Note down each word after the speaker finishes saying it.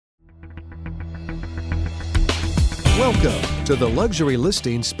Welcome to the Luxury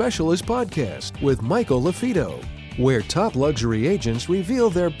Listing Specialist Podcast with Michael LaFido, where top luxury agents reveal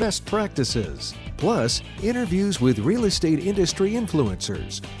their best practices, plus interviews with real estate industry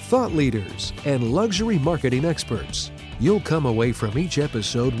influencers, thought leaders, and luxury marketing experts. You'll come away from each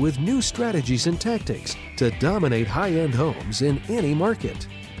episode with new strategies and tactics to dominate high-end homes in any market.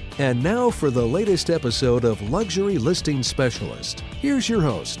 And now for the latest episode of Luxury Listing Specialist. Here's your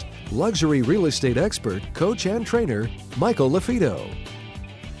host, luxury real estate expert, coach, and trainer, Michael LaFido.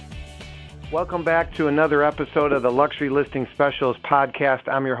 Welcome back to another episode of the Luxury Listing Specialist Podcast.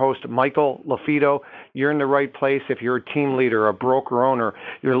 I'm your host, Michael LaFido. You're in the right place if you're a team leader, a broker owner,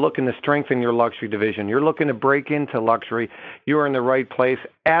 you're looking to strengthen your luxury division, you're looking to break into luxury, you are in the right place.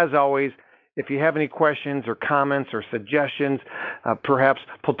 As always, if you have any questions or comments or suggestions, perhaps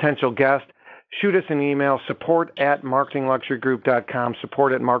potential guests, shoot us an email, support@marketingluxurygroup.com,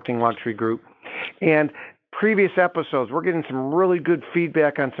 support@marketingluxurygroup. And previous episodes, we're getting some really good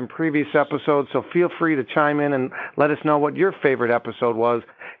feedback on some previous episodes, so feel free to chime in and let us know what your favorite episode was.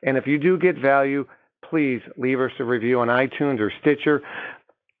 And if you do get value, please leave us a review on iTunes or Stitcher.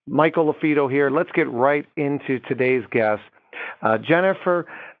 Michael LaFido here. Let's get right into today's guest. Jennifer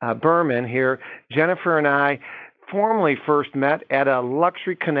Berman here. Jennifer and I formally first met at a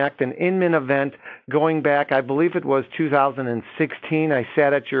Luxury Connect, an Inman event going back, I believe it was 2016. I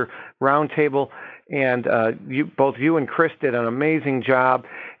sat at your roundtable, and both you and Chris did an amazing job,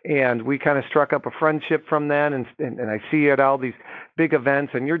 and we kind of struck up a friendship from then, and I see you at all these big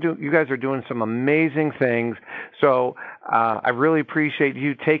events, and you guys are doing some amazing things. So I really appreciate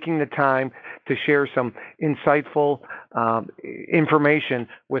you taking the time to share some insightful information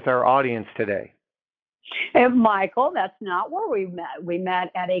with our audience today. And Michael, that's not where we met. We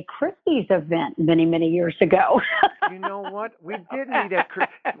met at a Christie's event many, many years ago. You know what? We did meet at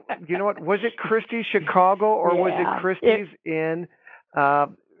you know what? Was it Christie's Chicago or was it Christie's in,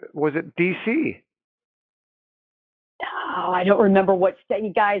 was it D.C.? Oh, I don't remember what state.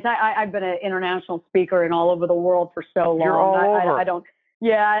 You guys, I've been an international speaker and all over the world for so long. You're all over. I don't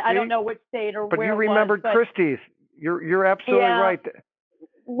know what state or but where you remembered Christie's. You're absolutely right.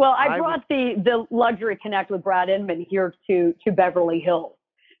 Well, I brought the Luxury Connect with Brad Inman here to Beverly Hills.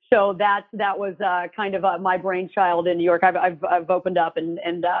 So that was kind of my brainchild in New York. I've opened up and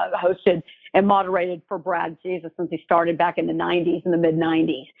hosted and moderated for Brad since he started back in the 90s, in the mid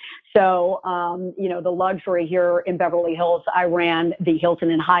 90s. So, the luxury here in Beverly Hills, I ran the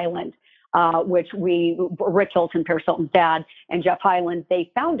Hilton and Highland, which Rick Hilton, Paris Hilton's dad, and Jeff Highland,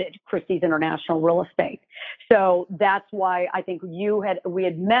 they founded Christie's International Real Estate. So that's why I think we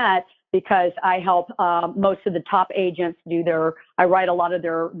had met, because I help most of the top agents I write a lot of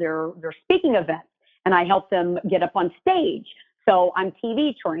their speaking events, and I help them get up on stage. So I'm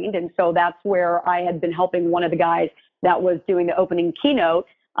TV trained, and so that's where I had been helping one of the guys that was doing the opening keynote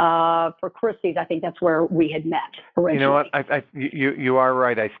for Christie's. I think that's where we had met originally. You know what? You are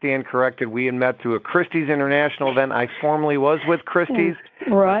right. I stand corrected. We had met through a Christie's International event. I formerly was with Christie's.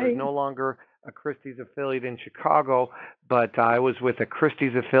 Right. There's no longer a Christie's affiliate in Chicago, but I was with a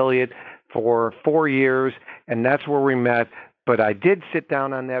Christie's affiliate for 4 years, and that's where we met. But I did sit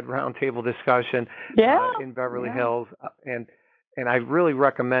down on that roundtable discussion in Beverly Hills, and I really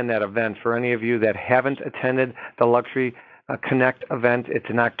recommend that event for any of you that haven't attended the Luxury Connect event. It's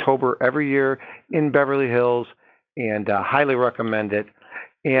in October every year in Beverly Hills, and highly recommend it.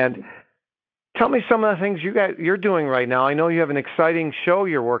 And tell me some of the things you're doing right now. I know you have an exciting show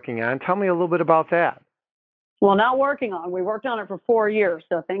you're working on. Tell me a little bit about that. Well, not working on. We worked on it for 4 years,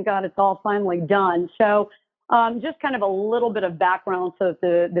 so thank God it's all finally done. So just kind of a little bit of background so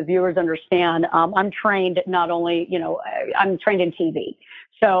that the viewers understand. I'm trained I'm trained in TV.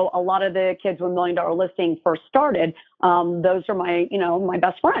 So a lot of the kids when $1 Million Listing first started, those are my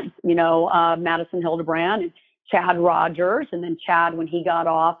best friends, Madison Hildebrand and Chad Rogers. And then Chad, when he got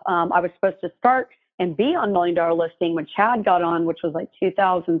off, I was supposed to start and be on $1 Million Listing when Chad got on, which was like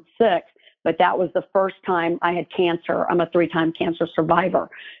 2006. But that was the first time I had cancer. I'm a 3-time cancer survivor.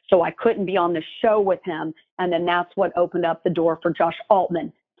 So I couldn't be on the show with him. And then that's what opened up the door for Josh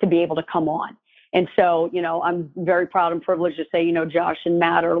Altman to be able to come on. And so, I'm very proud and privileged to say, Josh and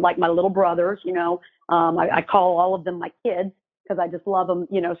Matt are like my little brothers. I call all of them my kids because I just love them,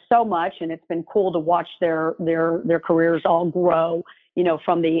 so much. And it's been cool to watch their careers all grow,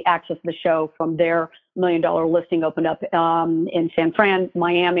 from the access to the show, from their $1 Million Listing opened up in San Fran,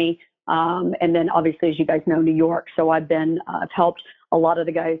 Miami, and then obviously, as you guys know, New York. So I've helped some of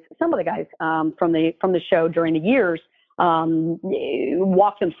the guys from the show during the years,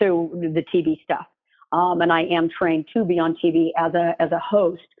 walk them through the TV stuff. And I am trained to be on TV as a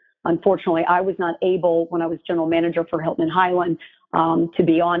host unfortunately, I was not able, when I was general manager for Hilton and Highland, to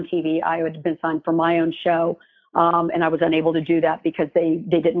be on TV. I had been signed for my own show, and I was unable to do that because they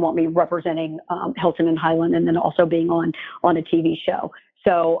didn't want me representing Hilton and Highland and then also being on a TV show.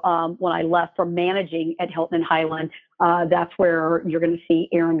 So when I left from managing at Hilton and Highland, that's where you're going to see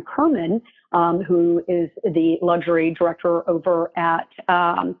Aaron Kerman, who is the luxury director over at,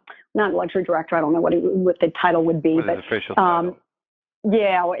 not luxury director, I don't know what the title would be. What is official title?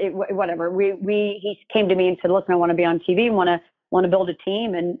 Yeah, whatever. He came to me and said, "Listen, I want to be on TV, want to build a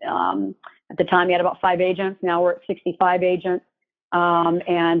team." And at the time, he had about 5 agents. Now we're at 65 agents.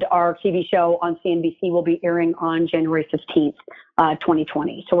 And our TV show on CNBC will be airing on January 15th,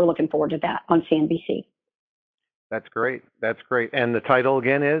 2020. So we're looking forward to that on CNBC. That's great. That's great. And the title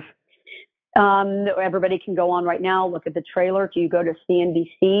again is? Everybody can go on right now, look at the trailer. If you go to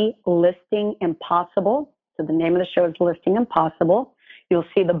CNBC, Listing Impossible. So the name of the show is Listing Impossible. You'll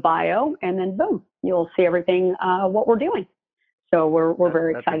see the bio, and then boom, you'll see everything what we're doing. So we're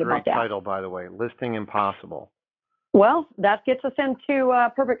very excited about that. That's a great title, by the way, Listing Impossible. Well, that gets us into a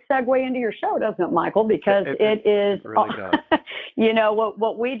perfect segue into your show, doesn't it, Michael? Because it is, it really does. You know,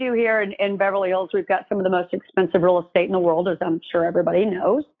 what we do here in Beverly Hills, we've got some of the most expensive real estate in the world, as I'm sure everybody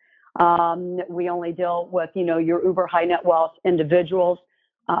knows. We only deal with, your uber high net wealth individuals,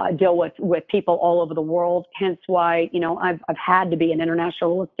 deal with people all over the world. Hence why, I've had to be an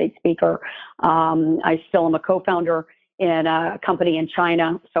international real estate speaker. I still am a co-founder in a company in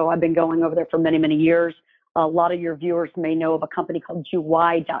China. So I've been going over there for many, many years. A lot of your viewers may know of a company called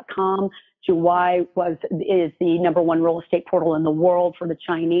Juwai.com. Juwai is the #1 real estate portal in the world for the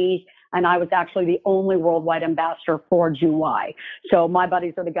Chinese. And I was actually the only worldwide ambassador for Juwai. So my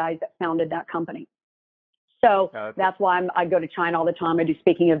buddies are the guys that founded that company. So that's why I go to China all the time. I do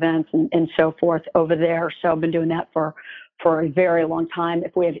speaking events and so forth over there. So I've been doing that for a very long time.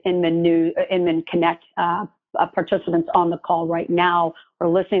 If we have Inman Connect participants on the call right now or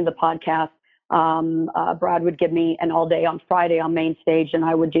listening to the podcast, Brad would give me an all day on Friday on main stage, and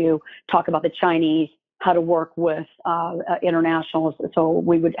I would talk about the Chinese, how to work with internationals. So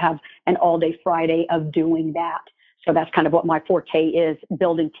we would have an all day Friday of doing that. So that's kind of what my forte is,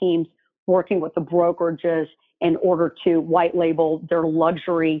 building teams, working with the brokerages in order to white label their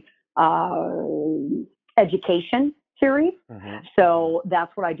luxury education series. Mm-hmm. So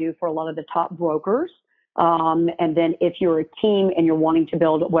that's what I do for a lot of the top brokers. And then if you're a team and you're wanting to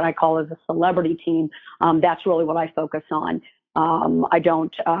build what I call as a celebrity team, that's really what I focus on. I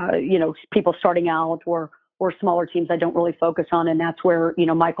don't, people starting out or smaller teams, I don't really focus on. And that's where,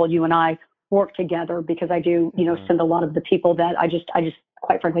 Michael, you and I work together because I do, send a lot of the people that I just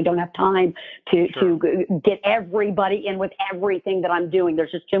quite frankly don't have time to get everybody in with everything that I'm doing.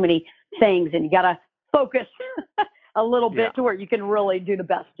 There's just too many things and you got to focus a little bit to where you can really do the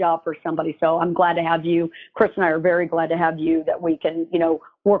best job for somebody. So I'm glad to have you. Chris and I are very glad to have you, that we can,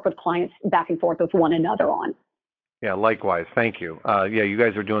 work with clients back and forth with one another on. Yeah, likewise. Thank you. You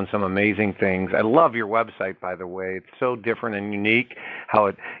guys are doing some amazing things. I love your website, by the way. It's so different and unique how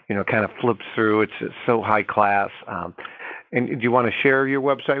it, kind of flips through. It's so high class. And do you want to share your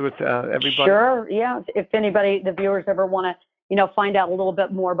website with everybody? Sure. Yeah. If anybody, the viewers ever want to, find out a little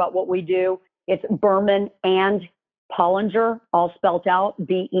bit more about what we do, it's Berman and Pollinger, all spelled out,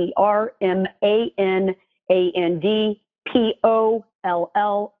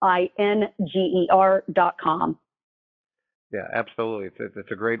 BermanandPollinger.com. Yeah, absolutely.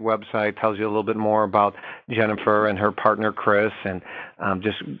 It's a great website. Tells you a little bit more about Jennifer and her partner Chris, and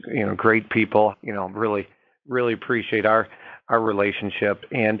just great people. Really, really appreciate our relationship.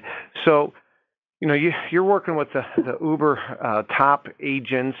 And so, you're working with the Uber top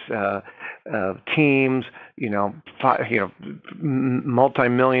agents, teams,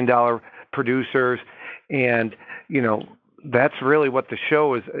 multi-million-dollar producers, and that's really what the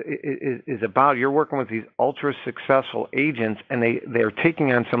show is about. You're working with these ultra successful agents, and they're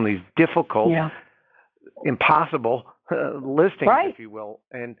taking on some of these difficult, impossible listings, right, if you will.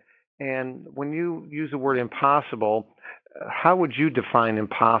 And when you use the word impossible, how would you define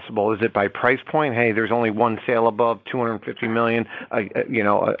impossible? Is it by price point? Hey, there's only one sale above $250 million,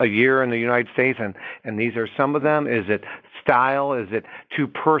 a year in the United States, and these are some of them. Is it style? Is it too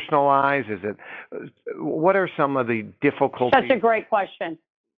personalized? What are some of the difficulties? Such a great question.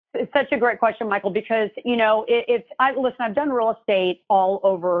 It's such a great question, Michael, because I've done real estate all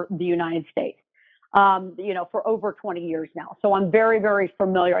over the United States, for over 20 years now. So I'm very, very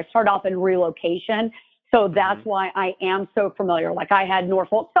familiar. I started off in relocation. So that's why I am so familiar. Like I had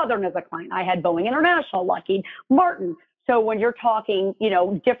Norfolk Southern as a client. I had Boeing International, Lockheed Martin. So when you're talking,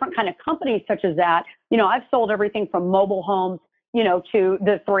 different kind of companies such as that, I've sold everything from mobile homes, to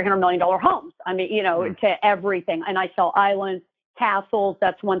the $300 million homes. I mean, to everything. And I sell islands, castles.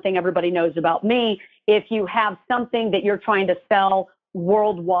 That's one thing everybody knows about me. If you have something that you're trying to sell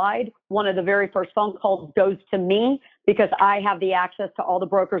worldwide, one of the very first phone calls goes to me because I have the access to all the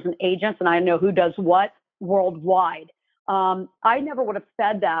brokers and agents and I know who does what worldwide. I never would have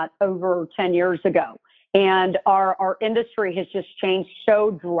said that over 10 years ago. And our industry has just changed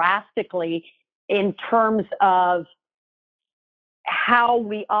so drastically in terms of how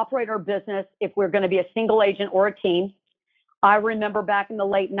we operate our business if we're going to be a single agent or a team. I remember back in the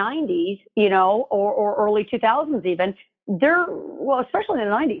late 90s, or early 2000s even, especially in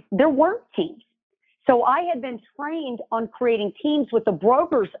the 90s, there weren't teams. So I had been trained on creating teams with the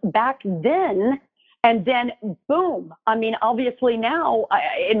brokers back then, and then boom. I mean, obviously now,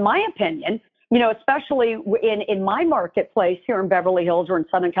 in my opinion, especially in my marketplace here in Beverly Hills or in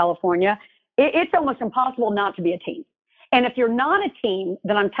Southern California, it's almost impossible not to be a team. And if you're not a team,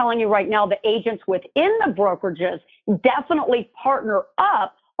 then I'm telling you right now, the agents within the brokerages definitely partner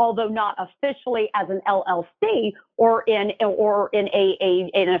up, although not officially as an LLC or in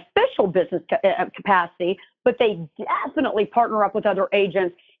an official business capacity, but they definitely partner up with other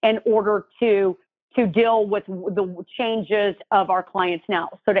agents in order to deal with the changes of our clients now.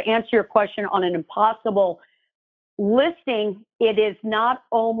 So to answer your question on an impossible listing, it is not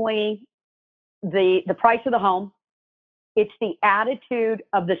only the price of the home, it's the attitude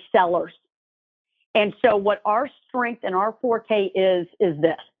of the sellers. And so what our strength and our forte is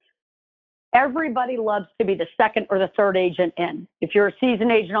this. Everybody loves to be the second or the third agent in. If you're a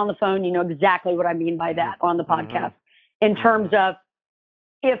seasoned agent on the phone, you know exactly what I mean by that on the podcast. In terms of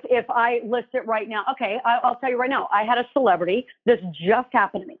if I list it right now, okay, I'll tell you right now, I had a celebrity. This just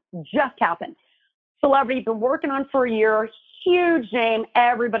happened to me. Just happened. Celebrity, been working on for a year, huge name.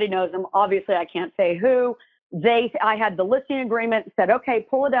 Everybody knows him. Obviously, I can't say who. I had the listing agreement, said, okay,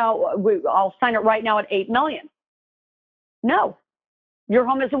 pull it out. I'll sign it right now at $8 million. No, your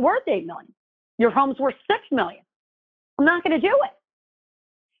home isn't worth $8 million. Your home's worth $6 million. I'm not going to do it.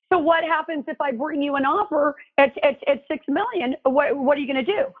 So what happens if I bring you an offer at $6 million? What are you going to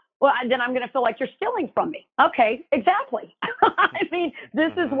do? Well, then I'm going to feel like you're stealing from me. Okay, exactly. I mean,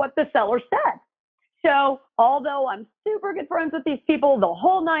 this is what the seller said. So although I'm super good friends with these people, the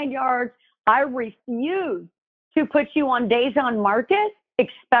whole 9 yards, I refuse to put you on days on market,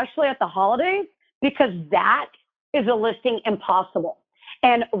 especially at the holidays, because that is a listing impossible.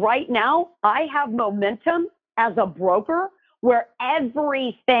 And right now, I have momentum as a broker where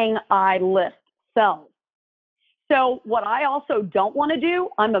everything I list sells. So what I also don't want to do,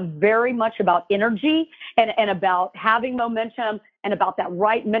 I'm very much about energy and about having momentum and about that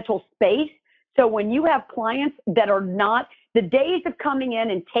right mental space. So when you have clients that are not, the days of coming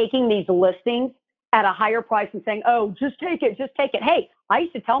in and taking these listings at a higher price and saying, oh, just take it. Hey, I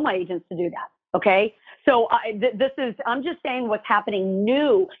used to tell my agents to do that. Okay. So I'm just saying what's happening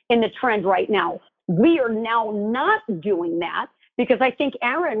new in the trend right now. We are now not doing that because I think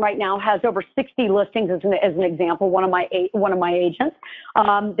Aaron right now has over 60 listings as an example, one of my agents.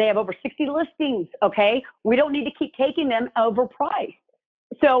 They have over 60 listings. Okay. We don't need to keep taking them overpriced.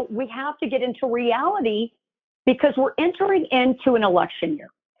 So we have to get into reality because we're entering into an election year.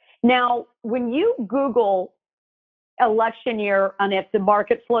 Now, when you Google election year and if the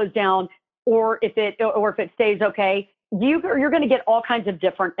market slows down or if it stays okay, you're going to get all kinds of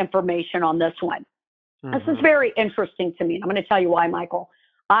different information on this one. This is very interesting to me. And I'm going to tell you why, Michael.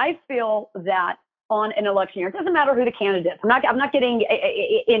 I feel that on an election year, it doesn't matter who the candidate is. I'm not getting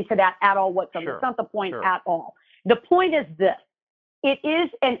into that at all whatsoever. Sure. It's not the point at all. The point is this. It is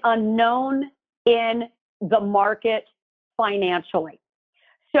an unknown in the market financially.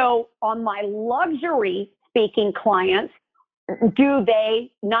 So on my luxury speaking clients, do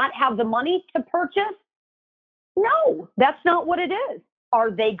they not have the money to purchase? No, that's not what it is.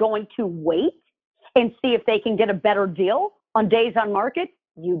 Are they going to wait and see if they can get a better deal on days on market?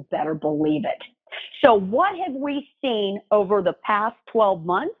 You better believe it. So what have we seen over the past 12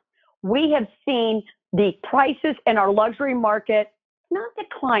 months? We have seen the prices in our luxury market not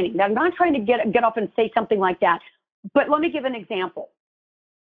declining. Now, I'm not trying to get up and say something like that, but let me give an example.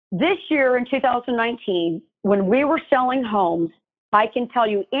 This year in 2019, when we were selling homes, I can tell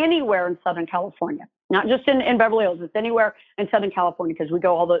you anywhere in Southern California, not just in Beverly Hills, it's anywhere in Southern California because we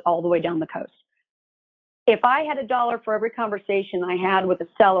go all the way down the coast. If I had $1 for every conversation I had with a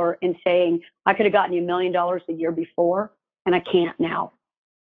seller and saying, I could have gotten you $1 million a year before, and I can't now.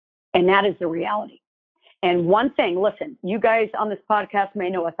 And that is the reality. And one thing, listen, you guys on this podcast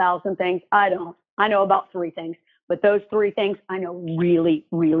may know 1,000 things. I don't. I know about 3 things. But those three things I know really,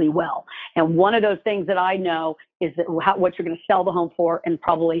 really well. And one of those things that I know is that what you're going to sell the home for and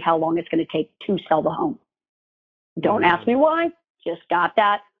probably how long it's going to take to sell the home. Don't ask me why. Just got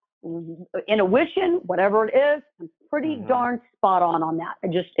that intuition, whatever it is. I'm pretty darn spot on that.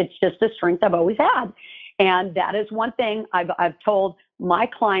 It's just a strength I've always had. And that is one thing I've told my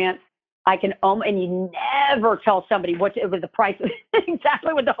clients. I can and you never tell somebody what the price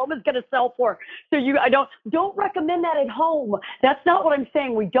exactly what the home is going to sell for. So I don't recommend that at home. That's not what I'm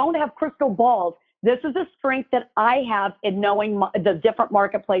saying. We don't have crystal balls. This is a strength that I have in knowing the different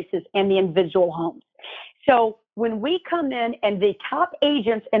marketplaces and the individual homes. So when we come in and the top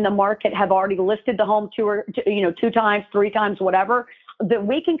agents in the market have already listed the home two times, three times, whatever, that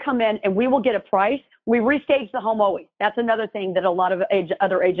we can come in and we will get a price. We restage the home always. That's another thing that a lot of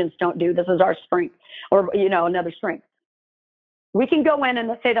other agents don't do. This is our strength, or another strength. We can go in and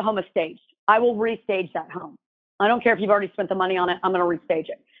let's say the home is staged. I will restage that home. I don't care if you've already spent the money on it. I'm going to restage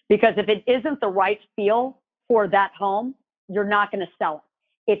it, because if it isn't the right feel for that home, you're not going to sell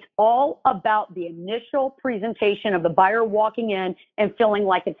it. It's all about the initial presentation of the buyer walking in and feeling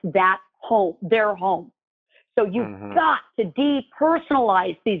like it's that home, their home. So you've got to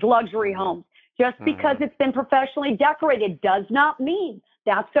depersonalize these luxury homes. Just because it's been professionally decorated does not mean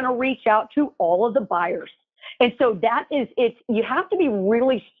that's going to reach out to all of the buyers. And so you have to be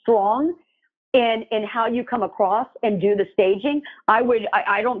really strong in how you come across and do the staging.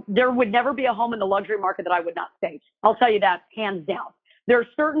 There would never be a home in the luxury market that I would not stage. I'll tell you that hands down. There are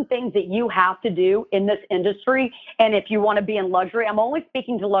certain things that you have to do in this industry. And if you want to be in luxury, I'm only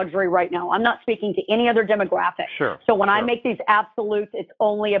speaking to luxury right now. I'm not speaking to any other demographic. Sure. So when I make these absolutes, it's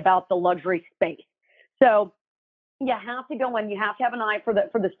only about the luxury space. So you have to go in, you have to have an eye for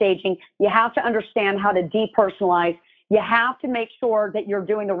the staging. You have to understand how to depersonalize. You have to make sure that you're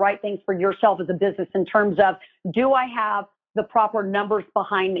doing the right things for yourself as a business in terms of, do I have the proper numbers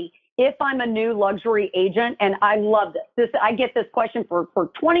behind me? If I'm a new luxury agent, and I love this, I get this question for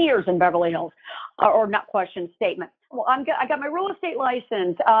 20 years in Beverly Hills, or not question, statement. Well, I got my real estate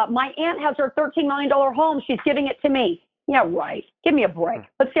license. My aunt has her $13 million home. She's giving it to me. Yeah, right. Give me a break.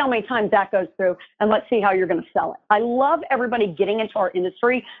 Let's see how many times that goes through, and let's see how you're going to sell it. I love everybody getting into our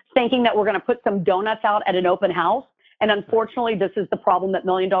industry thinking that we're going to put some donuts out at an open house. And unfortunately, this is the problem that $1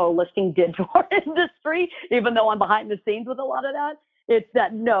 Million Listing did to our industry, even though I'm behind the scenes with a lot of that. It's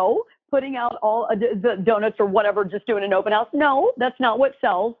that putting out all the donuts or whatever, just doing an open house. No, that's not what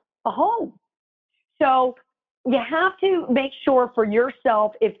sells a home. So you have to make sure for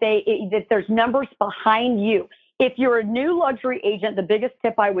yourself that there's numbers behind you. If you're a new luxury agent, the biggest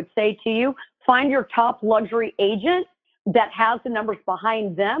tip I would say to you, find your top luxury agent that has the numbers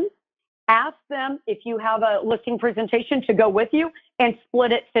behind them. Ask them if you have a listing presentation to go with you, and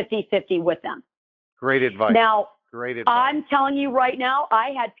split it 50-50 with them. Great advice. Now, great advice. I'm telling you right now,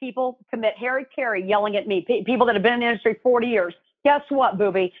 I had people commit Harry yelling at me, people that have been in the industry 40 years. Guess what,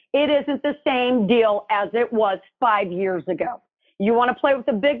 booby? It isn't the same deal as it was 5 years ago. You want to play with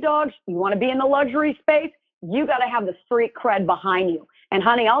the big dogs? You want to be in the luxury space? You got to have the street cred behind you. And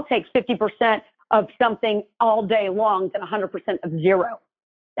honey, I'll take 50% of something all day long than 100% of zero.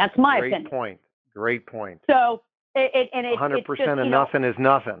 That's my opinion. Great point. So, 100% of nothing is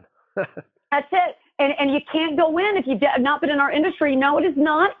nothing. That's it. And you can't go in if you've not been in our industry. No, it is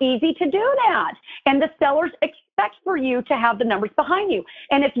not easy to do that. And the sellers expect for you to have the numbers behind you.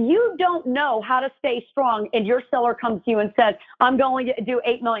 And if you don't know how to stay strong and your seller comes to you and says, I'm going to do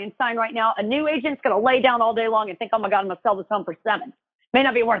 8 million, sign right now, a new agent's going to lay down all day long and think, oh my God, I'm going to sell this home for 7. May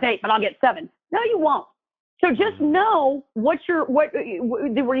not be worth 8, but I'll get 7. No, you won't. So just know what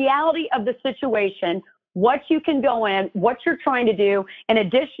the reality of the situation, what you can go in, what you're trying to do. In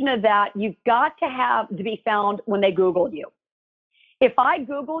addition to that, you've got to be found when they Google you. If I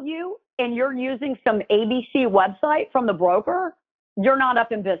Google you and you're using some ABC website from the broker, you're not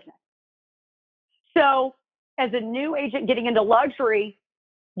up in business. So as a new agent getting into luxury,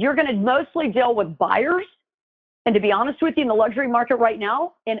 you're going to mostly deal with buyers. And to be honest with you, in the luxury market right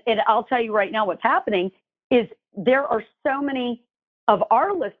now, and I'll tell you right now what's happening, is there are so many of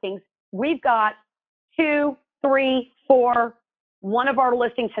our listings. We've got 2, 3, 4. One of our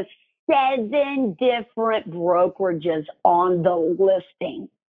listings has 7 different brokerages on the listing.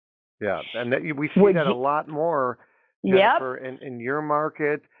 Yeah, and we see that a lot more, Jennifer, in your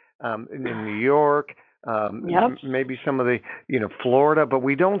market, in New York, maybe some of the, Florida, but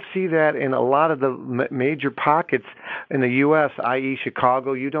we don't see that in a lot of the major pockets in the U.S., i.e.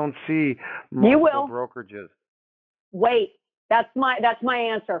 Chicago. You don't see multiple brokerages. Wait, that's my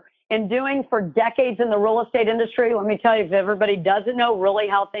answer. In doing for decades in the real estate industry, let me tell you, if everybody doesn't know really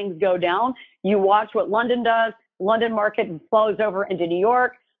how things go down, you watch what London does, London market flows over into New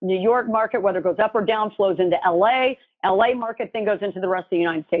York. New York market, whether it goes up or down, flows into LA. LA market then goes into the rest of the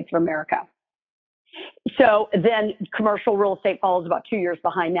United States of America. So then commercial real estate follows about 2 years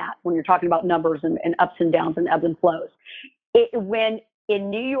behind that when you're talking about numbers and ups and downs and ebbs and flows. When in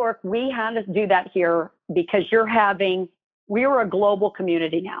New York, we had to do that here because we are a global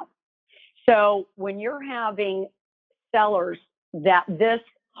community now. So when you're having sellers that this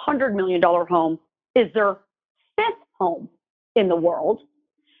 $100 million home is their fifth home in the world,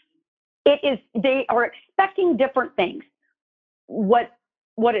 they are expecting different things. What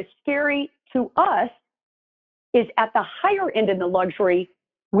is scary to us is at the higher end in the luxury,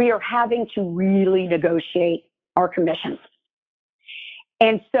 we are having to really negotiate our commissions.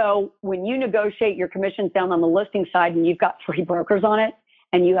 And so when you negotiate your commissions down on the listing side and you've got 3 brokers on it,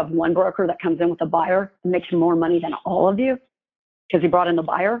 and you have one broker that comes in with a buyer and makes more money than all of you because he brought in the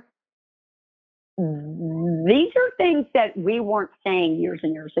buyer, these are things that we weren't saying years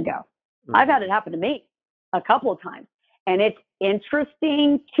and years ago. Mm-hmm. I've had it happen to me a couple of times, and it's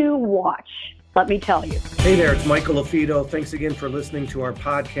interesting to watch. Let me tell you. Hey there, it's Michael LaFido. Thanks again for listening to our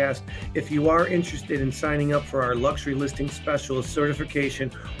podcast. If you are interested in signing up for our Luxury Listing Specialist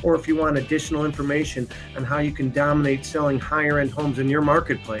certification, or if you want additional information on how you can dominate selling higher-end homes in your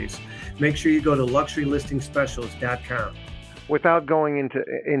marketplace, make sure you go to luxurylistingspecialist.com. Without going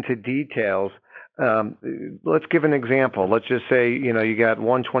into details, let's give an example. Let's just say, you got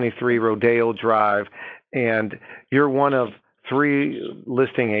 123 Rodeo Drive, and you're one of 3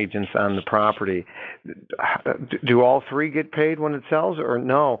 listing agents on the property. Do all 3 get paid when it sells, or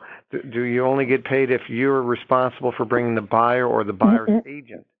no? Do you only get paid if you're responsible for bringing the buyer or the buyer's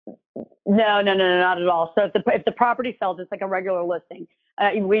agent? No, not at all. So if the property sells, it's like a regular listing.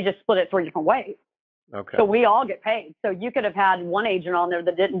 We just split it 3 different ways. Okay. So we all get paid. So you could have had one agent on there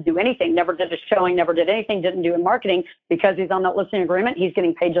that didn't do anything, never did a showing, never did anything, didn't do in marketing. Because he's on that listing agreement, he's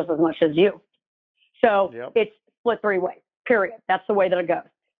getting paid just as much as you. So It's split 3 ways. Period. That's the way that it goes.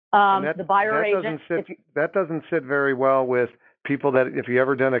 The buyer agent. That doesn't sit very well with people that, if you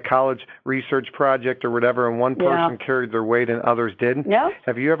ever done a college research project or whatever, and one person carried their weight and others didn't. Yeah.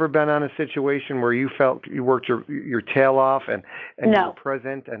 Have you ever been on a situation where you felt you worked your tail off and you were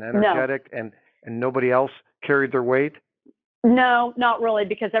present and energetic and nobody else carried their weight? No, not really,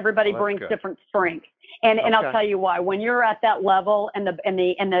 because everybody brings different strengths. And I'll tell you why. When you're at that level and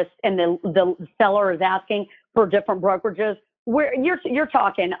the seller is asking for different brokerages, where you're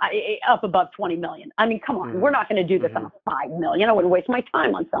talking up above 20 million. I mean, come on, we're not going to do this on 5 million. I wouldn't waste my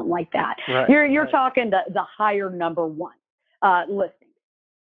time on something like that. Right. You're talking the higher number one listing.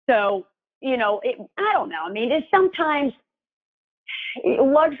 So I don't know. I mean, it's sometimes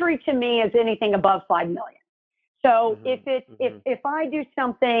luxury to me is anything above 5 million. So if I do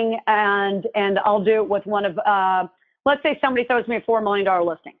something and I'll do it with one of let's say somebody throws me a $4 million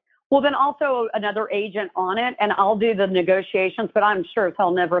listing. Well, then also another agent on it, and I'll do the negotiations, but I'm sure as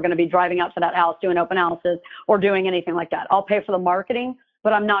hell never going to be driving out to that house, doing open houses or doing anything like that. I'll pay for the marketing,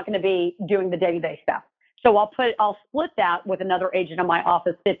 but I'm not going to be doing the day-to-day stuff. So I'll split that with another agent in my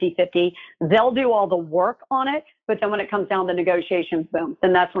office, 50-50. They'll do all the work on it, but then when it comes down to negotiations, boom,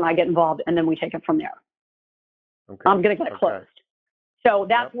 then that's when I get involved, and then we take it from there. Okay. I'm going to get it closed. So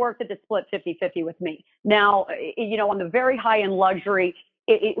that's worth it to split 50-50 with me. Now, on the very high-end luxury,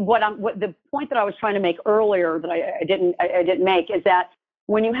 the point that I was trying to make earlier that I didn't make is that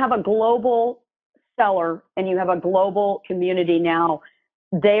when you have a global seller and you have a global community now,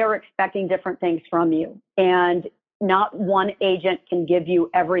 they are expecting different things from you, and not one agent can give you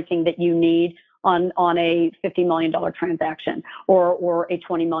everything that you need on a $50 million transaction or a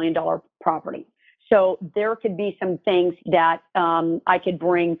 $20 million property. So there could be some things that I could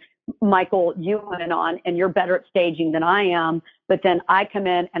bring Michael, you on, and you're better at staging than I am, but then I come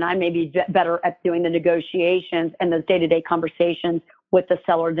in and I may be better at doing the negotiations and those day-to-day conversations with the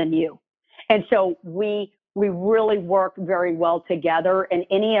seller than you. And so we really work very well together, and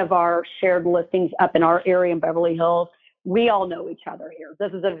any of our shared listings up in our area in Beverly Hills, we all know each other here.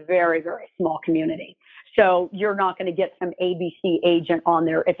 This is a very, very small community. So you're not going to get some ABC agent on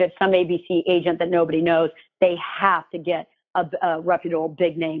there. If it's some ABC agent that nobody knows, they have to get a reputable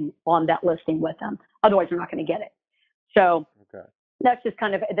big name on that listing with them. Otherwise, you're not going to get it. So that's just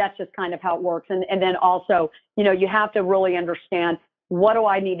kind of how it works. And then also, you have to really understand, what do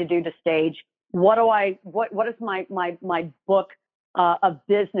I need to do to stage? What is my book of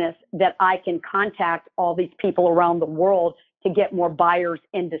business that I can contact all these people around the world to get more buyers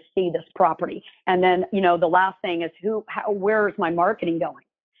in to see this property? And then, the last thing is where is my marketing going?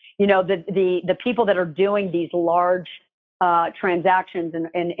 The people that are doing these large transactions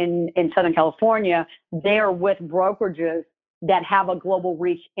in Southern California, they are with brokerages that have a global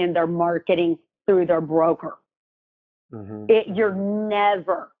reach in their marketing through their broker. You're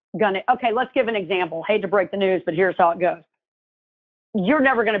never going to, okay, let's give an example. Hate to break the news, but here's how it goes. You're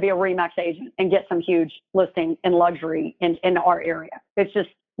never going to be a RE/MAX agent and get some huge listing in luxury in our area. It's just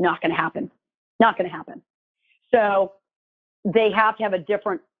not going to happen. Not going to happen. So they have to have a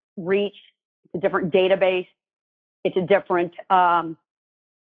different reach, a different database. It's a different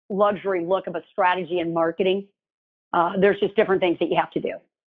luxury look of a strategy and marketing. There's just different things that you have to do.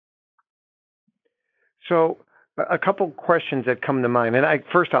 So a couple questions that come to mind. And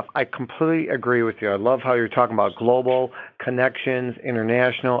first off, I completely agree with you. I love how you're talking about global connections,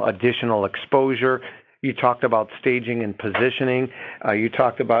 international, additional exposure. You talked about staging and positioning. You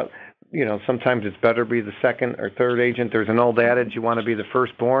talked about, sometimes it's better to be the second or third agent. There's an old adage, you want to be the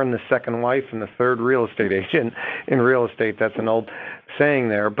firstborn, the second wife, and the third real estate agent in real estate. That's an old saying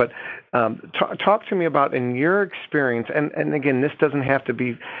there. But talk to me about, in your experience, and again, this doesn't have to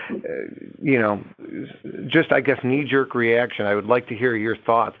be, just, I guess, knee-jerk reaction. I would like to hear your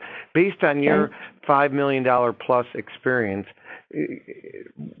thoughts. Based on your $5 million plus experience,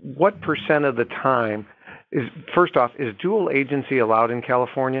 what percent of the time first off, is dual agency allowed in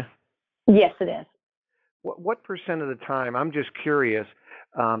California? Yes, it is. What percent of the time, I'm just curious,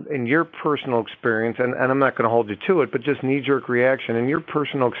 in your personal experience, and I'm not going to hold you to it, but just knee-jerk reaction, in your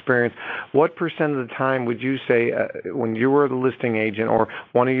personal experience, what percent of the time would you say, when you were the listing agent or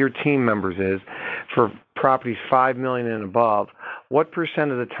one of your team members is, for properties $5 million and above, what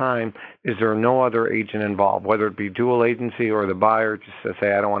percent of the time is there no other agent involved, whether it be dual agency or the buyer just to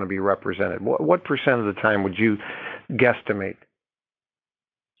say, I don't want to be represented? What percent of the time would you guesstimate?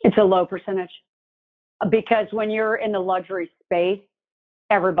 It's a low percentage. Because when you're in the luxury space,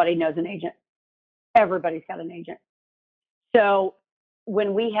 everybody knows an agent. Everybody's got an agent. So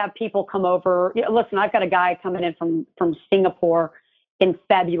when we have people come over, listen, I've got a guy coming in from Singapore in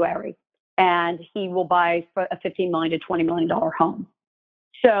February, and he will buy a $15 million to $20 million home.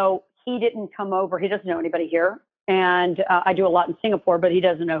 So he didn't come over. He doesn't know anybody here. And I do a lot in Singapore, but he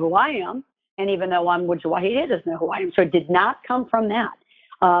doesn't know who I am. And even though I'm Wajawai, he doesn't know who I am. So it did not come from that.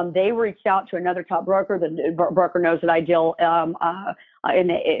 They reached out to another top broker. The broker knows that I deal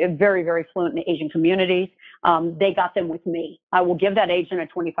very, very fluent in the Asian communities. They got them with me. I will give that agent a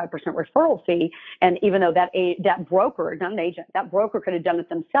 25% referral fee. And even though that broker, not an agent, that broker could have done it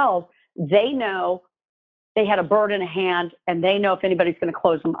themselves, they know they had a bird in a hand, and they know if anybody's going to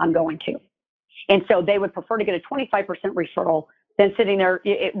close them, I'm going to. And so they would prefer to get a 25% referral than sitting there,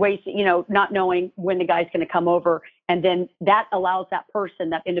 not knowing when the guy's going to come over. And then that allows that person,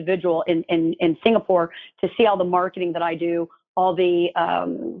 that individual in Singapore, to see all the marketing that I do, all the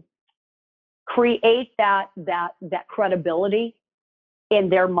create that credibility in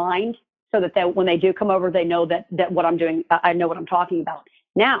their mind, so that when they do come over, they know that what I'm doing, I know what I'm talking about.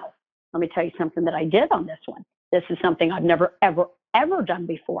 Now, let me tell you something that I did on this one. This is something I've never, ever, ever done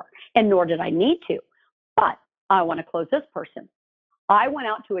before, and nor did I need to. But I want to close this person. I went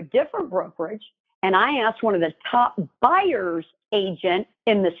out to a different brokerage, and I asked one of the top buyers agent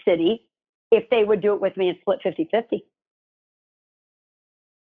in the city if they would do it with me and split 50-50.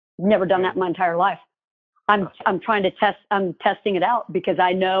 Never done that in my entire life. I'm trying to test. I'm testing it out because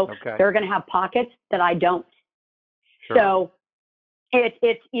I know they're going to have pockets that I don't. Sure. So it's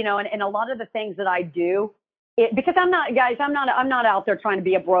and a lot of the things that I do, because I'm not out there trying to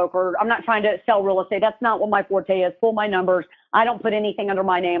be a broker. I'm not trying to sell real estate. That's not what my forte is. Pull my numbers. I don't put anything under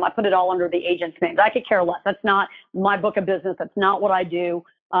my name. I put it all under the agent's names. I could care less. That's not my book of business. That's not what I do.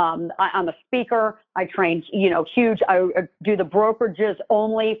 I'm a speaker. I train, huge. I do the brokerages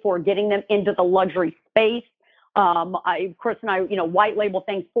only for getting them into the luxury space. Chris and I, white label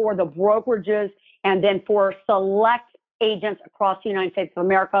things for the brokerages, and then for select agents across the United States of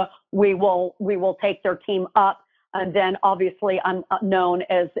America, we will take their team up. And then obviously I'm known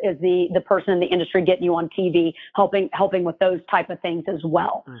as the person in the industry getting you on TV, helping with those type of things as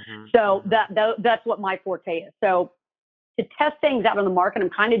well. Mm-hmm. So that's what my forte is. So to test things out on the market, I'm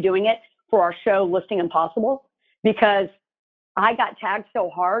kind of doing it for our show, Listing Impossible, because I got tagged so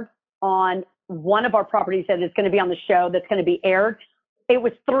hard on one of our properties that is going to be on the show that's going to be aired. It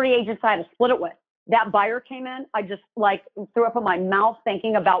was 3 agents I had to split it with. That buyer came in, I just threw up in my mouth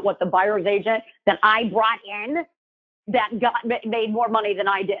thinking about what the buyer's agent that I brought in that made more money than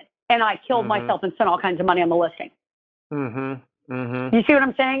I did. And I killed myself and spent all kinds of money on the listing. Mm-hmm. Mm-hmm. You see what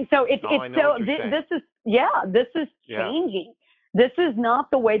I'm saying? So this is changing. This is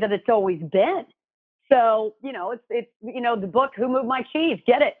not the way that it's always been. So, it's the book, Who Moved My Cheese?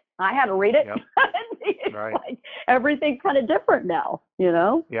 Get it. I had to read it. Yep. It's Right. like everything's kind of different now, you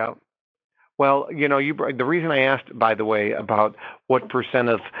know? Yeah. Well, the reason I asked, by the way, about what percent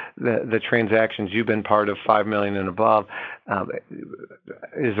of the transactions you've been part of, 5 million and above,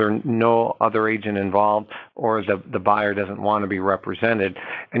 is there no other agent involved, or the buyer doesn't want to be represented?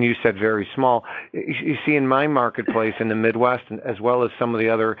 And you said very small. You see, in my marketplace in the Midwest, as well as some of the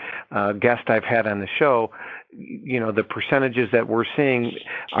other guests I've had on the show, the percentages that we're seeing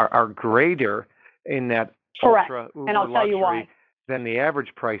are greater in that Correct. ultra And I'll tell you luxury why. than the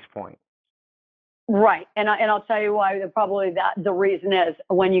average price point. Right, and I'll tell you why. Probably the reason is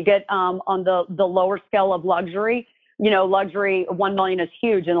when you get on the lower scale of luxury. Luxury 1 million is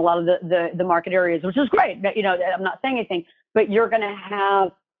huge in a lot of the market areas, which is great. I'm not saying anything, but you're going to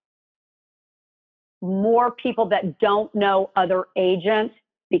have more people that don't know other agents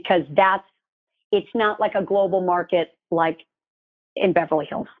because it's not like a global market like in Beverly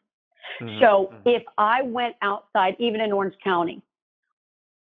Hills. Mm-hmm. So if I went outside, even in Orange County,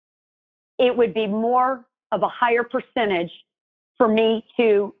 it would be more of a higher percentage for me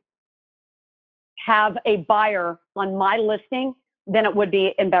to have a buyer on my listing than it would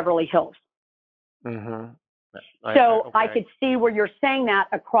be in Beverly Hills. Mm-hmm. I could see where you're saying that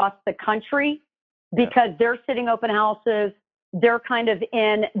across the country because they're sitting open houses. They're kind of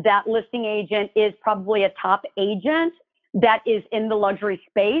in that listing agent is probably a top agent that is in the luxury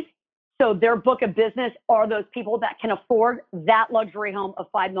space. So their book of business are those people that can afford that luxury home of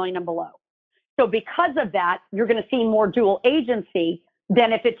 5 million and below. So because of that, you're going to see more dual agency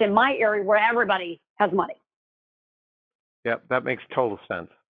than if it's in my area where everybody has money. Yep, that makes total sense.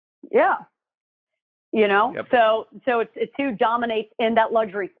 Yeah. Yep. So it's who dominates in that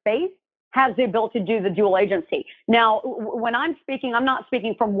luxury space has the ability to do the dual agency. Now, when I'm speaking, I'm not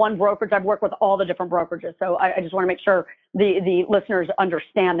speaking from one brokerage. I've worked with all the different brokerages. So I just want to make sure the listeners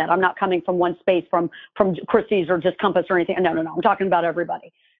understand that. I'm not coming from one space from Christie's or just Compass or anything. No. I'm talking about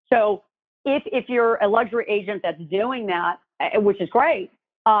everybody. So if you're a luxury agent that's doing that, which is great,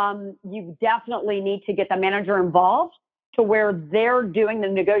 you definitely need to get the manager involved to where they're doing the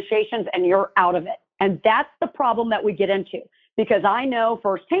negotiations and you're out of it. And that's the problem that we get into. Because I know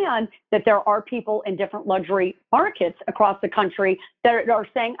firsthand that there are people in different luxury markets across the country that are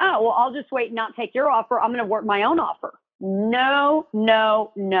saying, oh, well, I'll just wait and not take your offer. I'm going to work my own offer. No.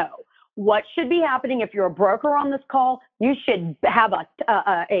 What should be happening if you're a broker on this call, you should have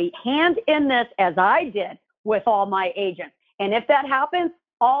a hand in this as I did with all my agents. And if that happens,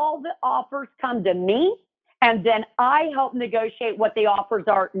 all the offers come to me, and then I help negotiate what the offers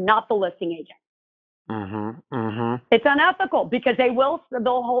are, not the listing agent. Mm-hmm. Mm-hmm. It's unethical because they'll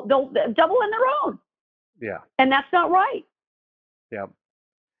double in their own. Yeah. And that's not right. Yep.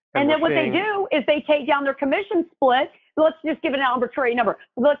 And then what they do is they take down their commission split. Let's just give an arbitrary number.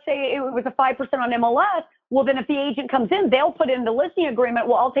 Let's say it was a 5% on MLS. Well, then if the agent comes in, they'll put in the listing agreement.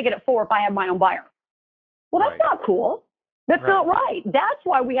 Well, I'll take it at 4 if I have my own buyer. Well, that's not cool. That's not right. That's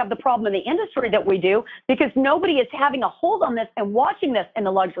why we have the problem in the industry that we do, because nobody is having a hold on this and watching this in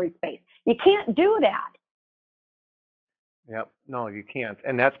the luxury space. You can't do that. Yep. No, you can't.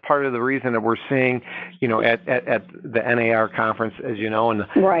 And that's part of the reason that we're seeing, at the NAR conference, as you know, in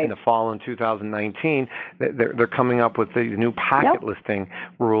the fall in 2019, they're coming up with the new pocket listing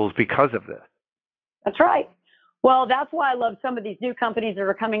rules because of this. That's right. Well, that's why I love some of these new companies that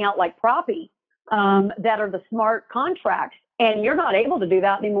are coming out like Proppy, that are the smart contracts. And you're not able to do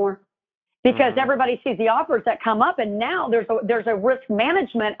that anymore because everybody sees the offers that come up. And now there's a risk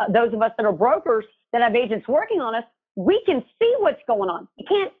management. Those of us that are brokers that have agents working on us, we can see what's going on. You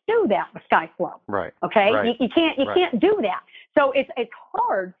can't do that with SkyFlow. Right. Okay. Right. You can't do that. So it's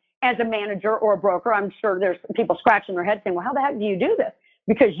hard as a manager or a broker. I'm sure there's people scratching their heads saying, well, how the heck do you do this?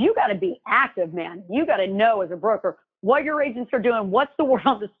 Because you got to be active, man. You got to know as a broker what your agents are doing. What's the word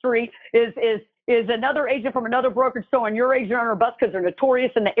on the street? Is another agent from another brokerage throwing your agent on our bus because they're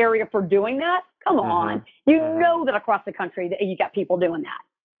notorious in the area for doing that? Come on. You know that across the country that you got people doing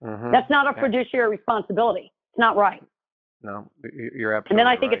that. That's not a fiduciary responsibility. It's not right. No, you're absolutely right. And then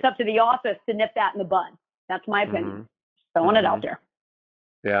I think it's up to the office to nip that in the bud. That's my opinion. Throwing it out there.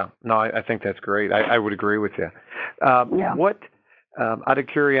 Yeah. No, I think that's great. I would agree with you. What, out of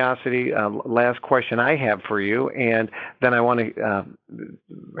curiosity, last question I have for you, and then I want to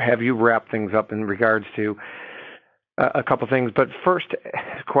have you wrap things up in regards to a couple things. But first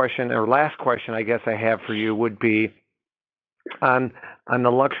question, or last question, I guess I have for you would be on the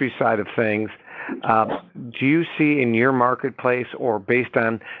luxury side of things. Do you see in your marketplace, or based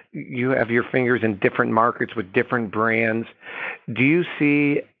on you have your fingers in different markets with different brands, do you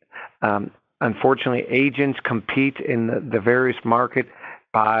see, unfortunately, agents compete in the various market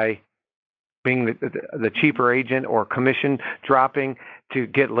by being the cheaper agent or commission dropping to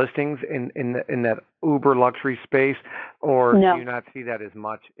get listings in that uber luxury space, or do you not see that as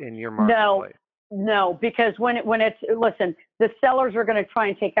much in your marketplace? No, because when it's listen, the sellers are going to try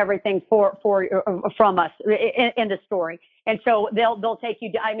and take everything from us in the story, and so they'll take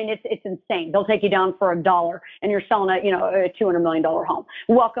you. I mean, it's insane. They'll take you down for $1, and you're selling a $200 million home.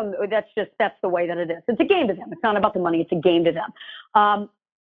 Welcome. That's the way that it is. It's a game to them. It's not about the money. It's a game to them.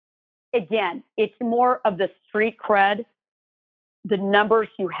 Again, it's more of the street cred, the numbers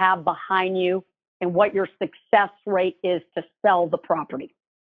you have behind you, and what your success rate is to sell the property.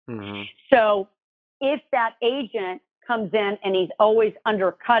 Mm-hmm. So if that agent comes in and he's always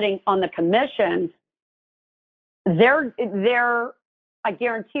undercutting on the commissions, I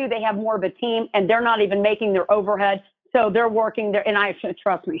guarantee you they have more of a team, and they're not even making their overhead. So they're working there. And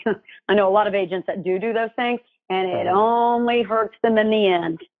trust me, I know a lot of agents that do those things, and it only hurts them in the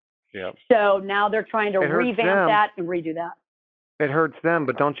end. Yep. So now they're trying to revamp that and redo that. It hurts them,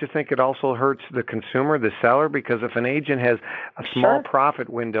 but don't you think it also hurts the consumer, the seller? Because if an agent has a small profit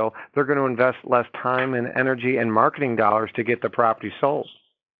window, they're going to invest less time and energy and marketing dollars to get the property sold.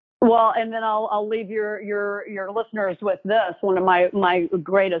 Well, and then I'll leave your listeners with this. One of my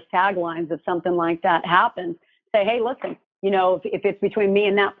greatest taglines, if something like that happens, say, hey, listen, if it's between me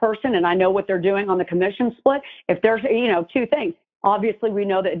and that person, and I know what they're doing on the commission split, if there's two things. Obviously, we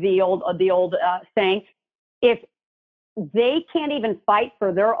know that the old saying, if they can't even fight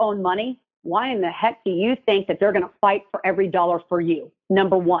for their own money, why in the heck do you think that they're going to fight for every dollar for you?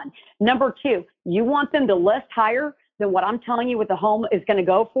 Number one. Number two, you want them to list higher than what I'm telling you what the home is going to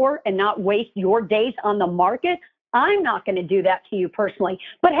go for and not waste your days on the market? I'm not going to do that to you personally.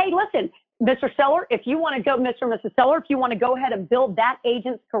 But hey, listen, Mr. Seller, if you want to go, Mr. and Mrs. Seller, if you want to go ahead and build that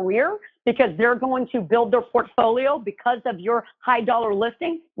agent's career because they're going to build their portfolio because of your high dollar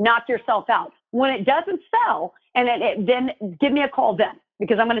listing, knock yourself out. When it doesn't sell, and then give me a call then,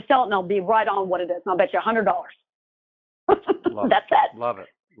 because I'm going to sell it and I'll be right on what it is. And I'll bet you $100. That's it. Love it.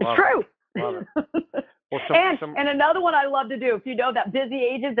 It's true. Love it. Well, and another one I love to do, if you know that busy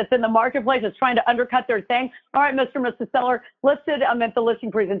agent that's in the marketplace that's trying to undercut their thing, all right, Mr. and Mrs. Seller, let's sit. I'm at the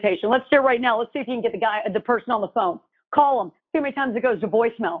listing presentation. Let's do it right now. Let's see if you can get the person on the phone. Call them. See how many times it goes to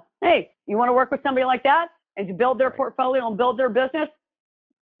voicemail. Hey, you want to work with somebody like that and to build their portfolio and build their business?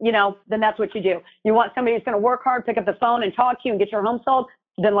 Then that's what you do. You want somebody who's going to work hard, pick up the phone and talk to you and get your home sold,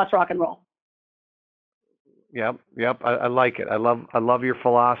 then let's rock and roll. Yep. I like it. I love your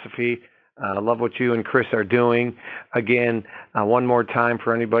philosophy. I love what you and Chris are doing. Again, one more time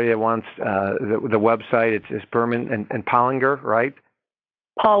for anybody that wants the website, it's Berman and Pollinger, right?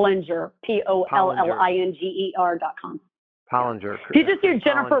 Pollinger, POLLINGER.com. Pollinger. If you just do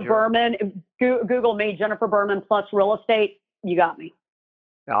Jennifer Berman, Google me, Jennifer Berman plus real estate, you got me.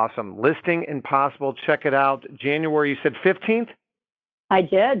 Awesome. Listing Impossible. Check it out. January, you said 15th? I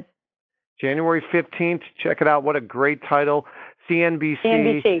did. January 15th. Check it out. What a great title.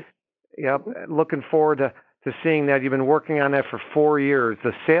 CNBC. Yep. Looking forward to seeing that. You've been working on that for 4 years.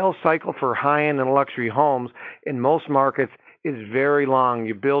 The sales cycle for high-end and luxury homes in most markets is very long.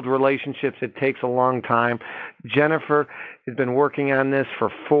 You build relationships. It takes a long time. Jennifer has been working on this for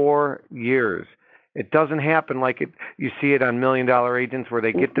 4 years. It doesn't happen like you see it on $1 Million Agents where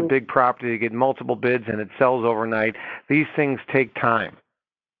they get the big property, they get multiple bids, and it sells overnight. These things take time.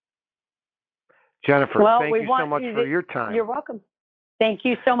 Jennifer, thank you so much for your time. You're welcome. Thank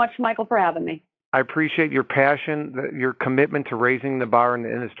you so much, Michael, for having me. I appreciate your passion, your commitment to raising the bar in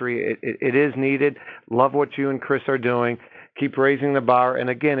the industry. It is needed. Love what you and Chris are doing. Keep raising the bar. And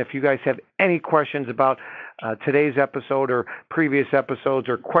again, if you guys have any questions about today's episode or previous episodes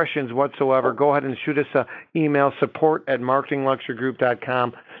or questions whatsoever, go ahead and shoot us an email,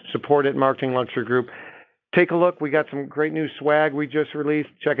 support@marketingluxurygroup.com, support@marketingluxurygroup. Take a look. We got some great new swag we just released.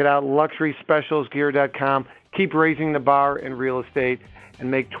 Check it out, luxuryspecialsgear.com. Keep raising the bar in real estate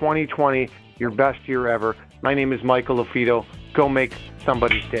and make 2020 your best year ever. My name is Michael LaFido. Go make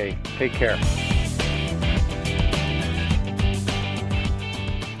somebody's day. Take care.